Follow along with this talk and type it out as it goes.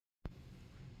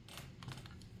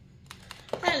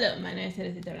Hello, my name is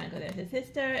Teresita Blanco, there's a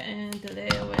sister, and today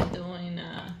we're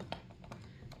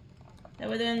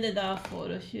doing the dog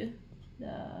photo shoot.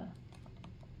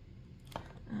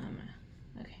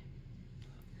 Okay,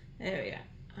 there we go.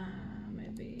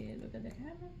 Maybe look at the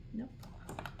camera. Nope.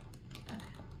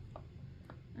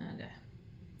 Okay.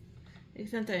 It's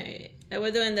something.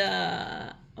 We're doing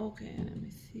the. Okay, let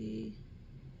me see.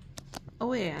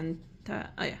 Oh yeah,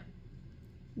 oh yeah.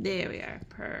 There we are.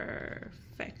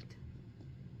 Perfect.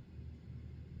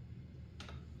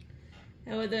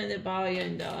 And we're doing the body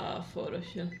and the photo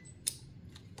shoot.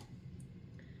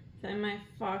 So my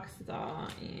fox doll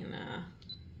in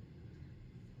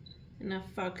a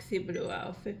foxy blue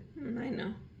outfit. I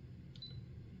know.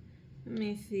 Let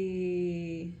me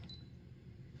see.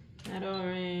 Not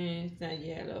orange, not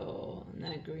yellow,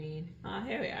 not green. Oh,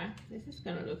 here we are. This is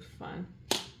gonna look fun.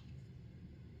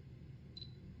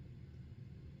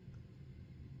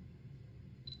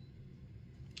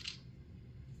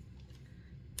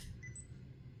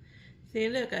 See,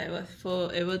 look, I was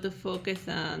able to focus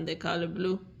on the color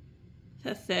blue. It's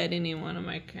a setting in one of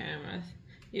my cameras.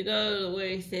 You go where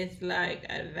it says like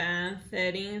advanced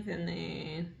settings and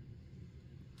then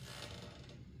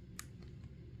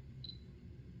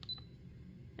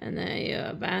you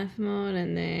advanced mode,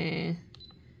 and then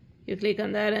you click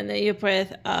on that, and then you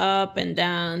press up and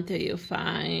down till you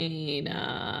find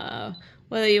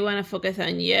whether you want to focus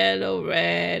on yellow,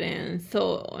 red, and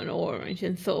on orange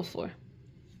and so forth.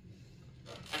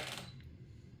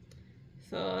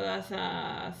 So that's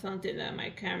something that my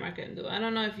camera can do. I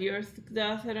don't know if yours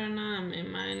does it or not. I mean,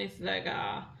 mine is like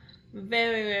a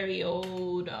very, very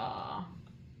old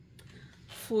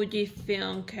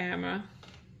Fujifilm camera.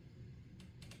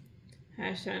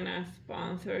 Hashtag not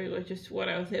sponsored. It was just what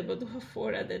I was able to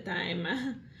afford at the time.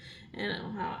 And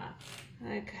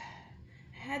I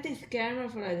had this camera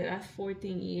for like the last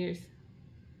 14 years.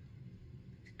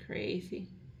 It's crazy.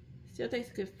 Still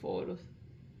takes good photos.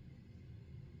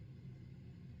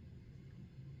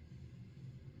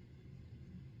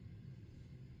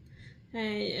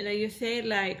 And like you say,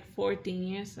 like 14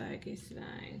 years, like it's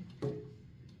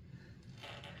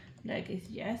like it's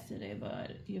yesterday,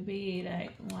 but you'll be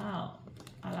like, wow,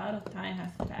 a lot of time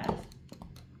has passed.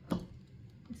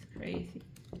 It's crazy.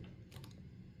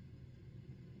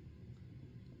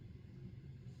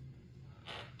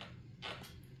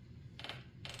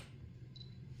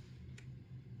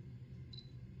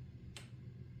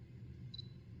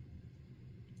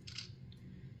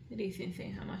 It is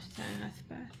insane how much time has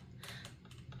passed.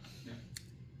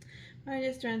 I'm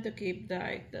just trying to keep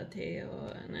like the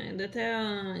tail, and the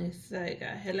tail is like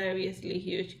a hilariously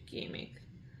huge gimmick.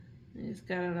 You just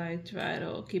gotta like try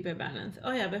to keep it balanced.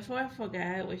 Oh yeah, before I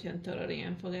forget, which I'm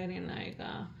forgetting, like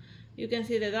you can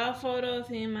see the dog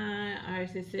photos in my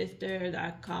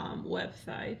artsysister.com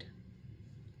website.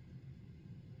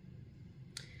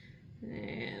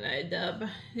 And like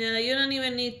you don't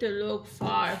even need to look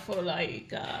far for like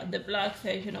the blog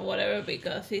section or whatever,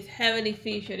 because it's heavily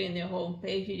featured in the home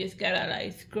page. You just gotta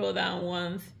like scroll down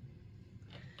once.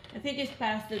 I think it's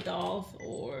past the dolls,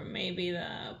 or maybe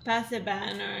past the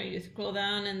banner. You scroll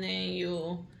down and then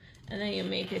you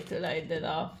make it to like the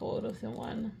dog photos and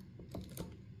whatnot.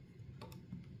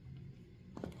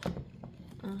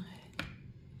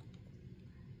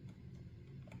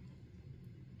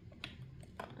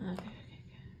 Okay.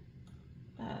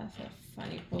 That's a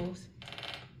funny pose.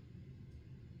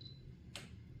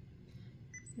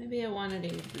 Maybe I want it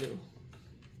in blue.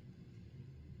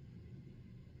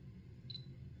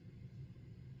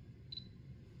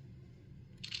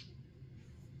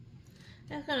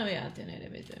 That's gonna be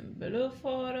alternating between blue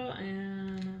photo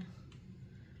and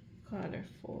color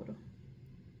photo.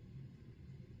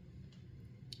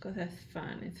 Because that's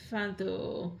fun. It's fun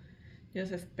to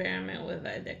just experiment with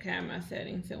like the camera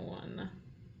settings and whatnot.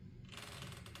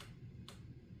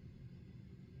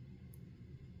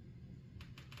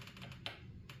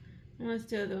 I'm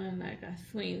still doing like a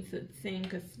swimsuit thing,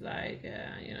 cause like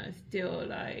you know, it's still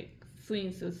like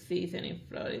swimsuit season in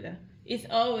Florida. It's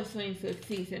always swimsuit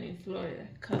season in Florida,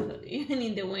 even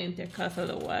in the winter, cause of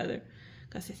the weather,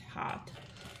 cause it's hot.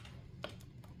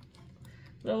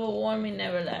 Global warming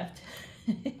never left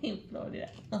in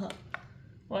Florida.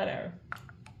 Whatever.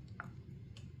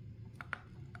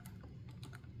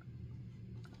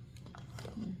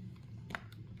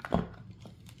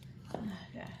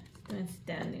 Doing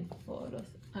standing photos.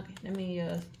 Okay, let me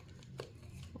just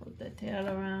hold the tail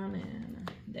around and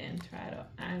then try to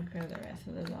anchor the rest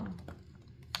of the dog.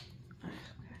 Okay.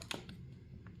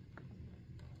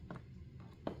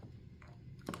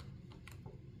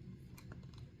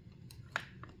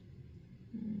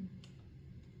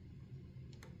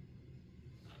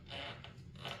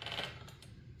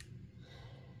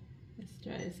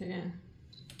 again.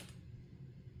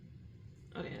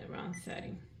 Okay, the wrong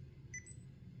setting.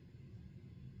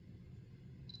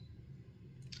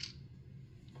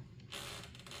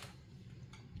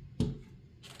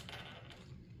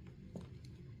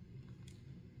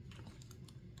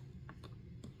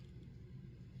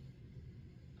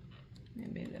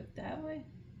 Maybe look that way.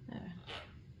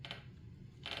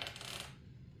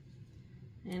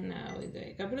 And now we do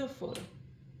a couple of photos.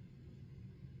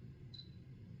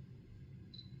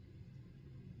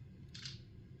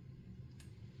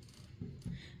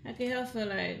 I can also,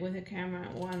 like, with the camera,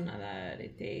 one that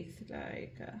it takes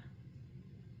like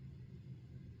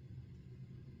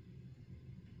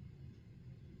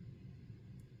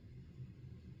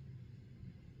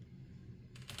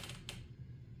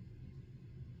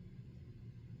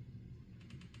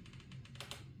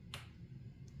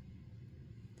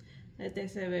that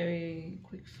takes a very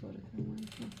quick photo. I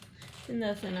think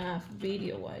that's enough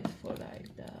video wise for like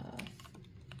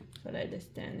the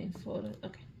standing photos.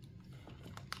 Okay.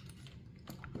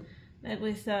 Like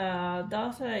with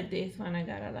dolls like this one, I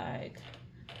gotta like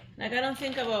I don't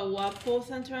think about what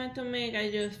pose I'm trying to make. I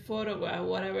just photograph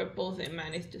whatever pose I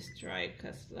manage to strike,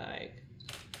 cause like,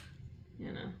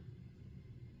 you know,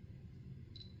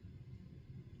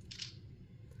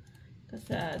 cause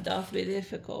dolls be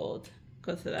difficult,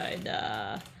 cause like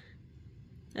the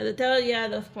tail, yeah,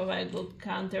 does provide good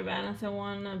counterbalance and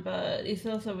whatnot, but it's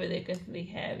also ridiculously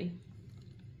heavy.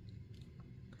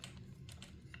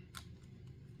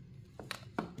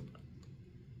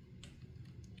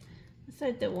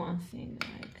 Like the one thing,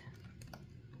 like,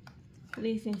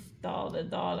 please install the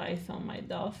dollies on my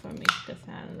doll for me, because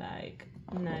I'm like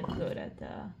not good at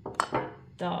the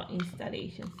doll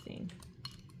installation thing.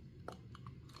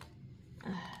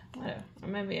 Whatever, or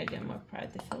maybe I get more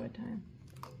practice over time.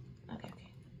 Okay.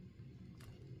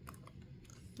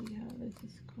 See how this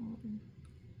is going.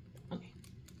 Okay,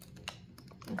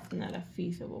 that's not a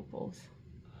feasible pose.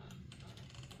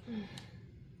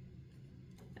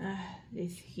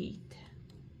 This heat.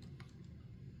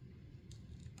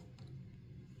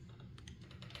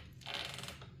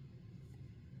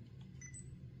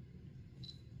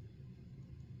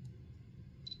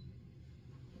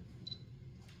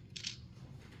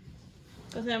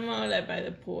 Because I'm more like by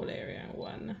the pool area and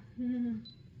whatnot.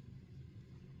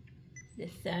 The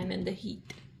sun and the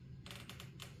heat.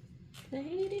 The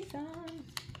heat is on.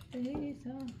 The heat is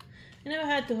on. I never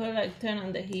had to like turn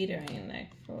on the heater in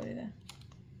like Florida.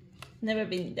 Never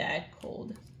been that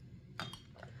cold.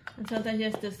 And sometimes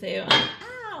just to say,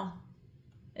 ow!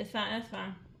 It's fine, it's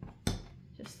fine.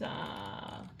 Just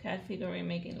cat figurine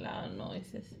making loud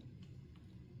noises.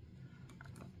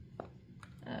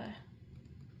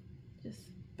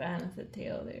 Just balance the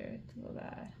tail there to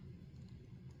that.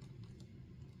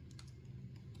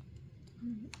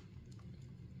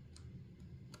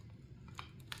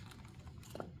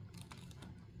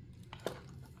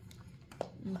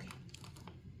 Okay.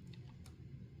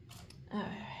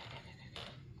 Alright.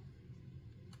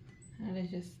 And let's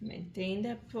just maintain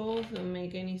that pose, don't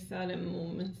make any sudden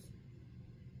movements.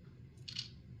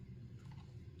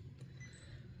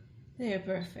 They're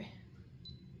perfect.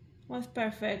 What's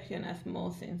perfection as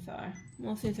most things are?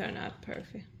 Most things are not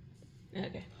perfect.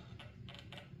 Okay.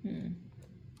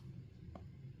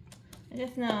 I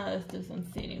guess now let's do some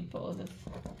sitting poses.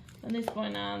 From this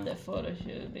point on, the photo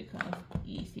shoot becomes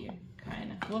easier,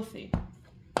 kinda. We'll see.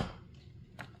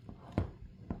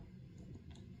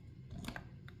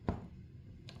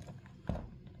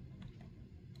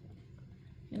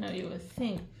 You know, you would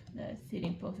think that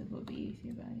sitting poses would be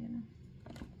easier, but you know.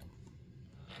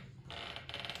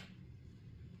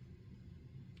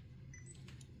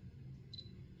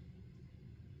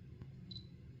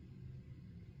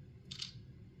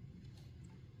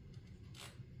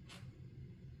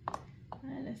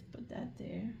 Alright, let's put that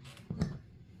there.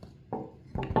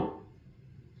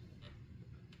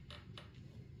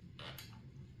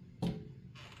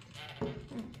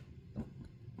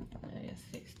 Let's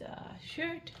fix the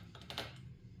shirt.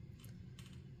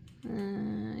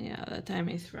 Yeah, the time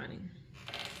is running.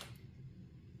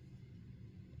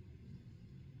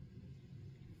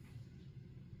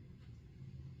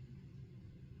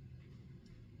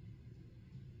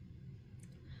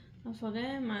 Don't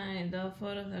forget, my dog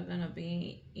photos are gonna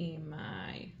be in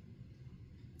my.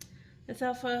 The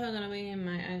dog photos are gonna be in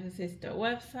my Artsy sister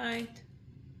website.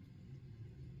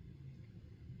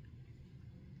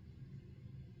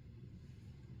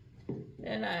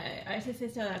 They're like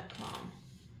artsysister.com.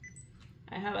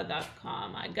 I have a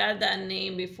 .com. I got that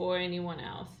name before anyone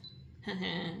else.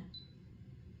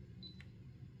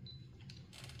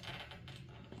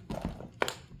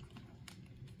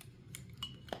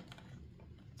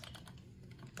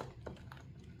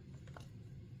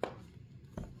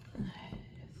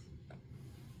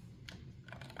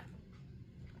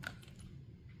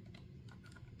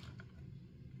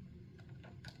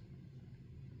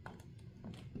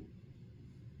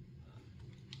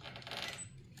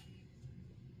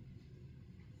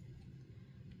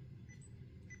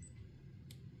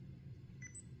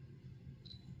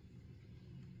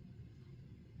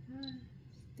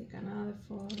 the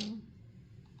photo.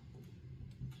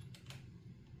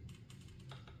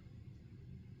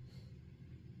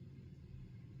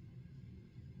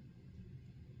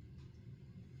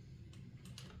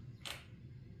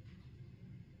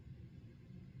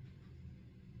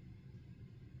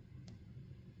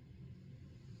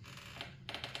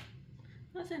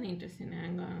 That's an interesting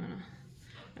angle.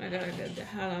 I gotta get the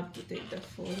hell up to take the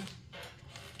photo.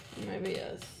 Maybe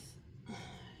as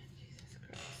Jesus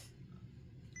Christ.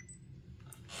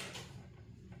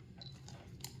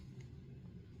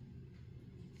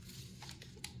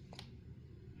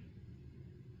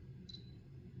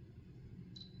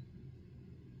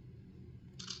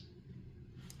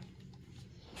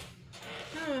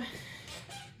 Oh,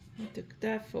 I took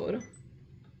that photo.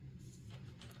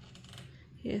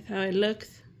 Here's how it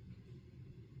looks.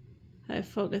 I'm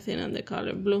focusing on the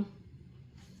color blue.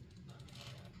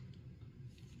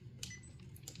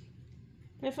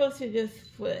 My folks should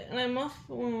just like most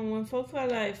when folks are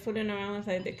like fooling around with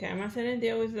like the camera setting,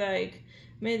 they always like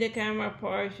make the camera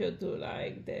partial to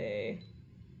like the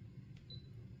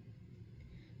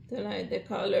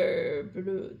color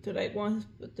blue to like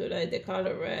the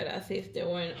color red, as if there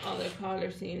weren't other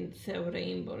colors in the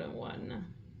rainbow and whatnot.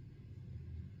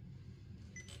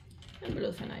 And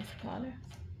blue's a nice color.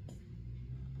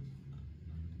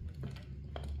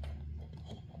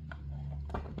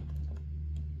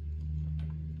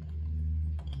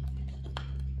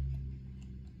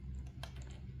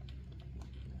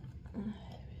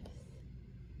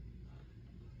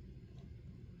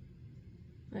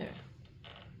 There.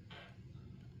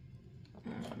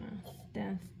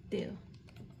 Stand still.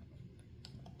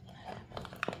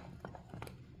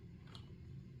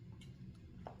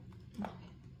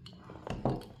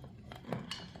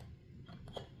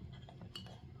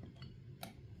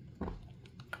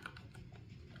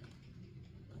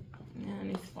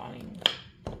 And it's falling.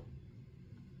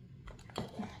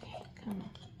 Okay, come on.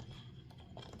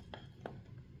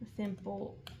 A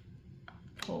simple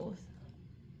pose.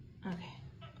 Okay.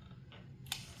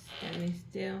 Standing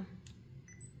still.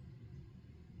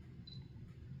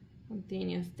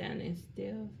 Continue standing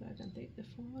still so I can take the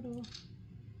photo.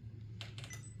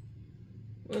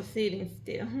 We're sitting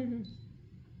still.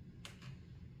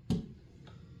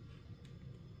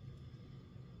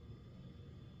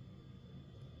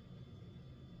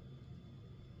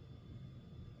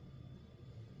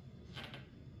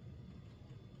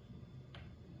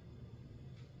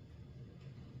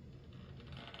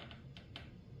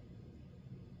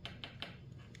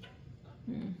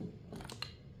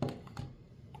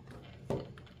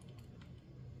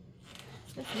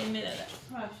 Just admit that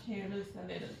brush here looks a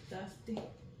little dusty.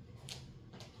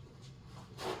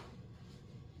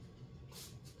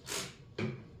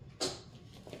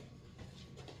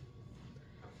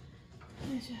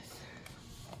 Let's just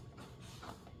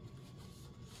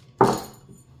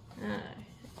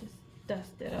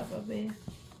dust it up a bit.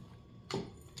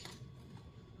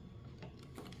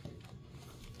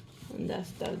 And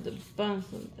dust out the buns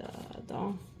of the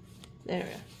doll. There we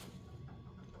go.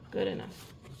 Good enough.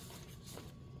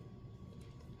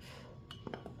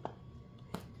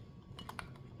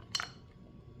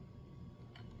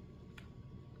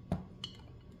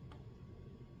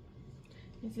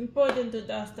 It's important to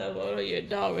dust out all of your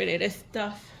doll related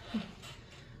stuff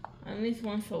at least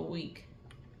once a week,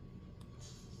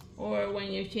 or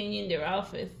when you're changing their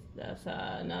outfits. That's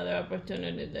another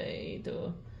opportunity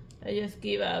to just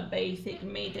give a basic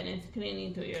maintenance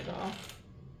cleaning to your doll.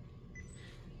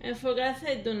 And for God's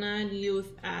sake, do not use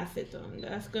acetone.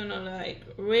 That's gonna like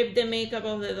rip the makeup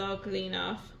of the doll clean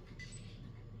off.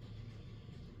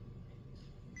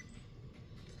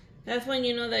 That's when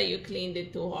you know that you cleaned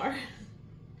it too hard.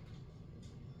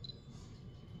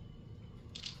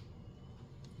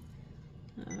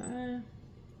 Alright.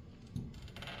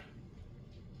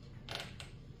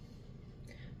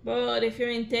 But if your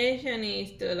intention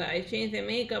is to like change the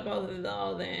makeup of the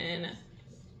doll, then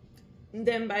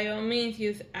by all means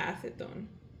use acetone.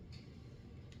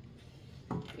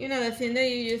 You know, the thing that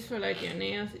you use for like your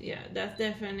nails, yeah, that's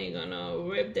definitely gonna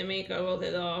rip the makeup of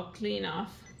the doll clean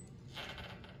off.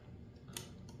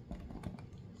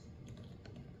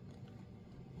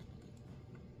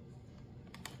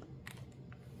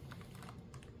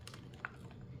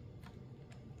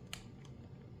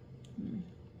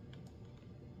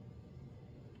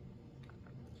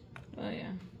 Oh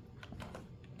yeah.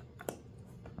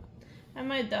 And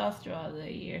my dolls throughout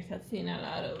the years, I've seen a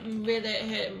lot of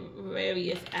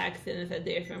various accidents at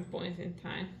different points in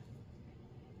time.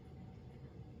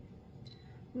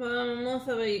 But most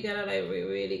of it you gotta like be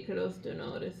really close to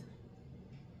notice.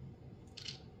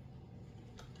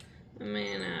 I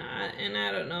mean, and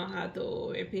I don't know how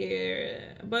to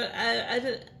repair. But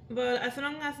as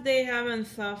long as they haven't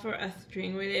suffered a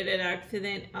string-related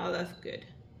accident, all that's good.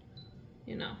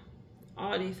 You know,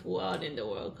 all is well in the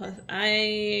world. Cause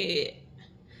I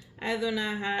do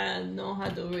not know how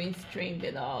to restring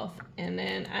the dolls, and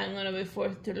then I'm gonna be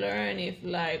forced to learn if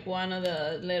like one of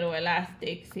the little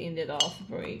elastics in the dolls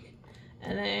break,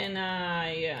 and then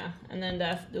yeah, and then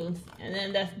that's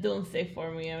doomsday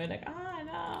for me. I'm like, oh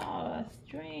no, a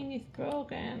string is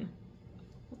broken.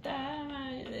 What the hell am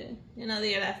I? You know,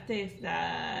 the elastics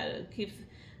that keeps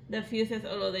the fuses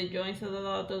all of the joints of the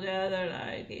doll together.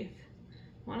 Like if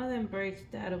one of them breaks,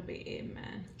 that'll be it,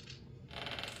 man.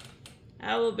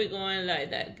 I will be going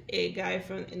like that a guy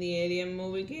from the Alien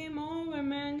movie. Game over,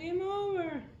 man. Game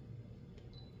over.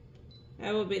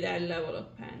 I will be that level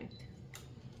of panic.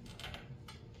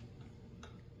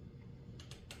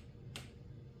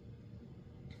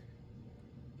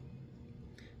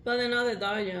 But then other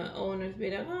dog owners be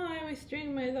like, oh, I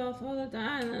restring my dogs all the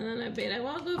time. And then I'd be like,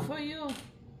 well, good for you.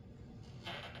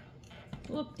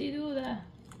 Whoop-de-doo that.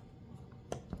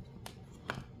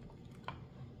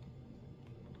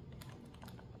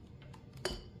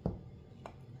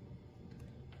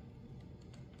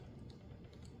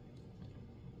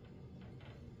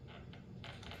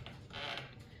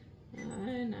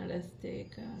 Alright, now let's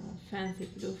take a fancy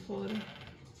blue photo.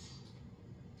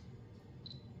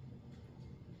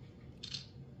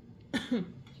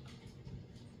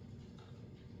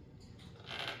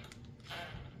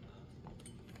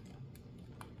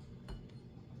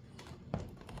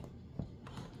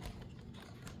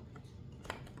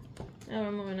 Now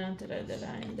we're moving on to the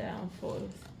lying down photos.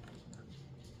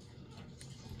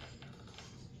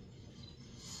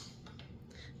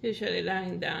 Usually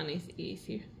lying down is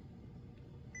easier.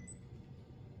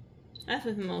 That's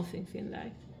with most things in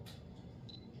life.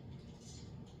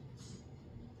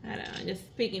 I don't know, I'm just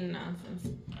speaking nonsense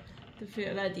to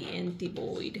feel like the empty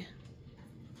void.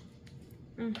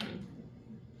 And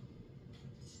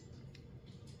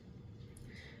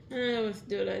I always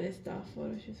do like this stuff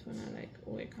photos just when I like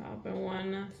wake up and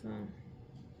whatnot. So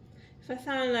if I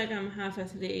sound like I'm half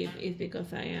asleep, it's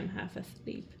because I am half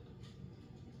asleep.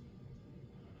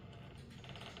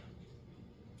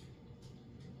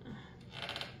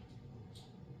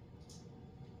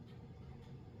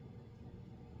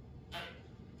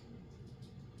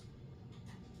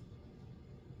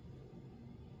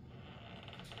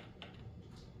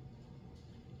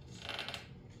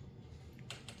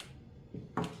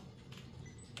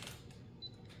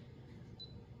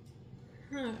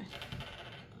 Alright.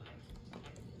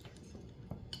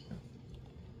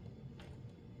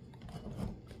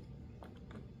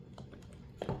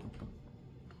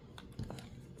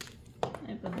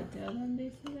 I put the tail on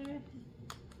this direction.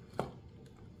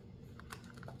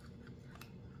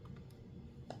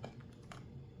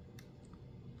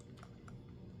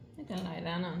 I can lie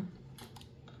down on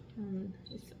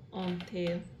its own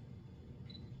tail.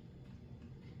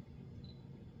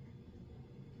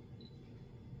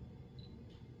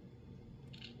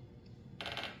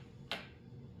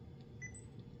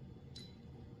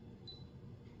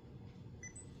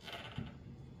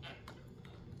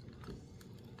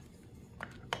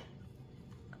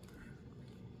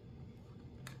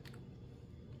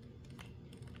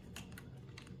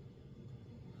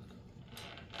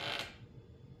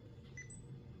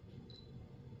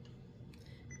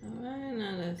 Alright,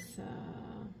 now let's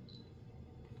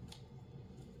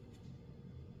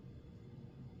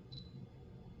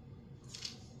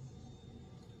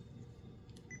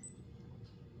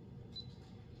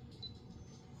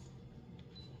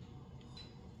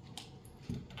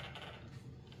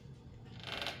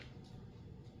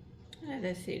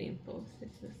the sitting pose,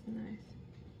 this is nice.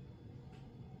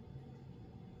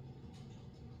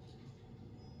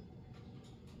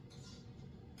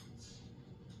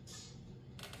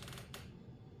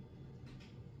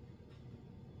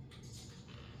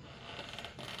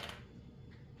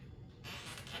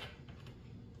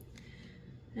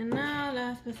 And now,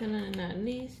 last but certainly not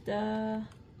least, the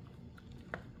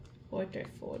portrait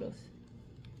photos.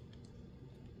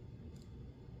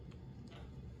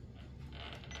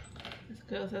 Let's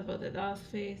close up of the doll's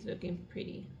face, looking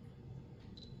pretty.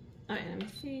 Alright, let me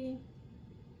see.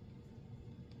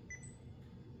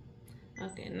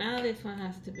 Okay, now this one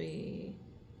has to be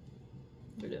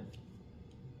blue.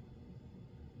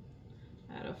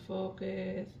 Out of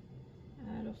focus,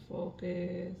 out of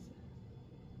focus.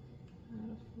 Out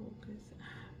of focus. Oh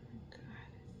my god,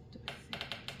 it's twisted.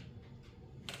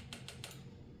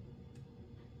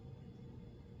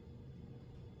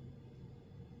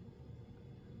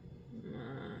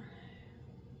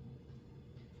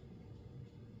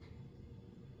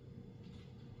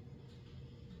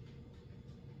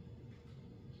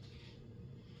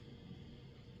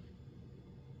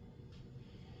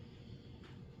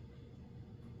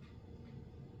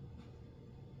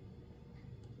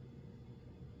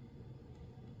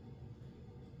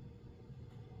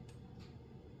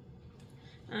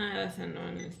 Ah, that's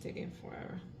annoying. It's taking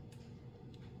forever.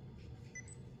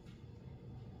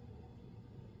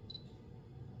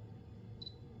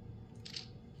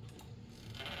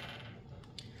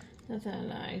 That's a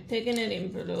lie. Taking it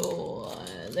in blue.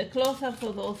 The close-ups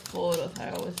of those photos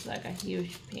are always like a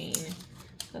huge pain.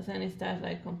 Because then it starts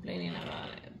like complaining about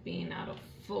it being out of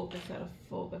focus,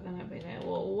 and I'd be like,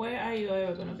 well, where are you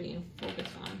ever going to be in focus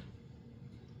on?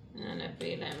 And I'd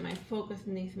be like, my focus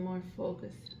needs more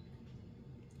focus.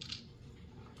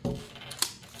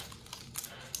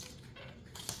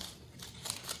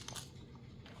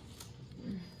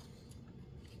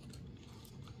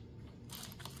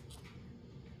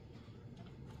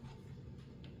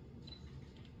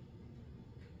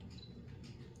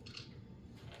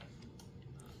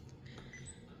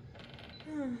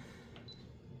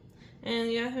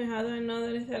 And you ask me, how do I know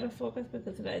that it's out of focus?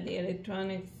 Because like the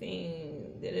electronic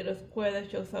thing, the little square that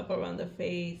shows up around the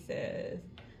face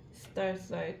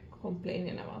starts like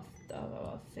complaining about stuff,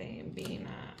 about saying being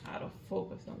out of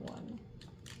focus and whatnot.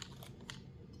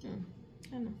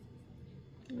 I know.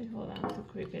 Let me hold on to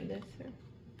creepy this here.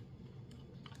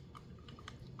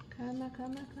 Calma,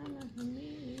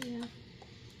 familia.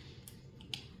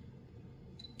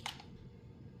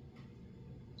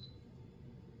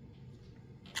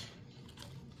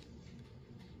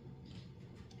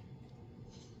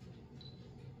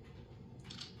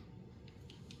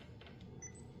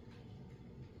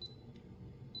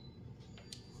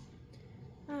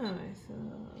 Alright, so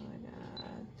I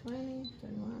got 20,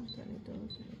 21, 22,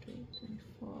 23,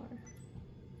 24.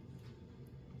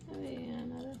 Maybe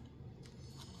another.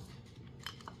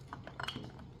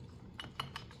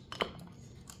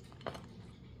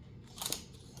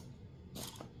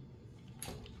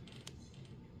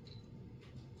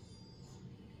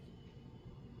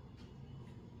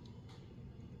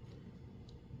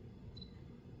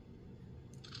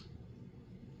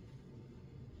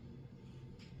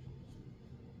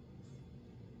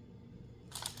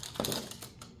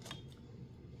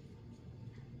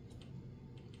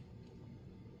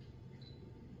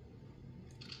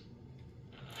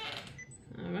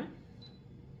 Alright.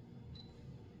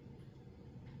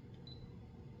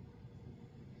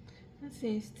 That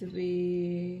seems to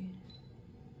be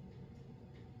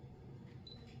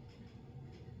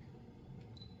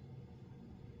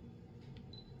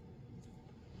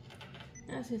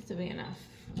enough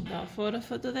dog photos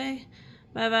for today.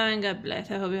 Bye bye and God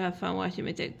bless. I hope you have fun watching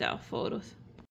me take dog photos.